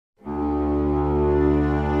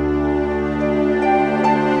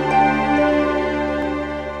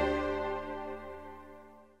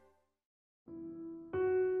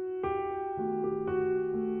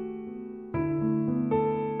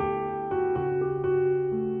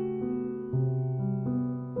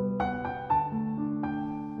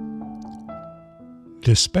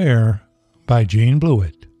Despair by Jean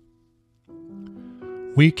Blewitt.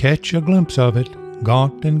 We catch a glimpse of it,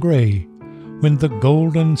 gaunt and gray, when the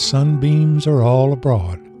golden sunbeams are all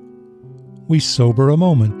abroad. We sober a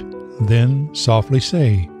moment, then softly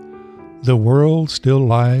say, the world still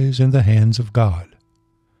lies in the hands of God.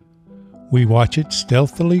 We watch it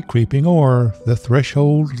stealthily creeping o'er the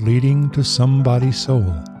threshold leading to somebody's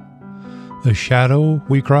soul. A shadow,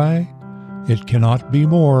 we cry, it cannot be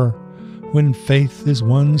more, when faith is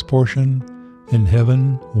one's portion and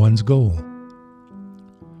heaven one's goal.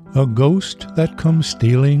 A ghost that comes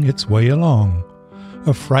stealing its way along,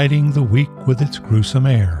 affrighting the weak with its gruesome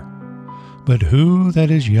air. But who that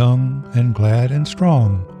is young and glad and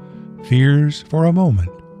strong fears for a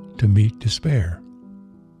moment to meet despair?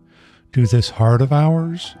 To this heart of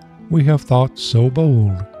ours we have thoughts so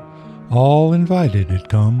bold, all invited it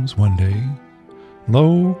comes one day.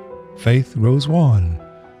 Lo, faith grows wan,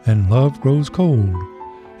 and love grows cold,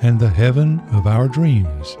 and the heaven of our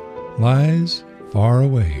dreams lies far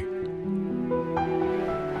away.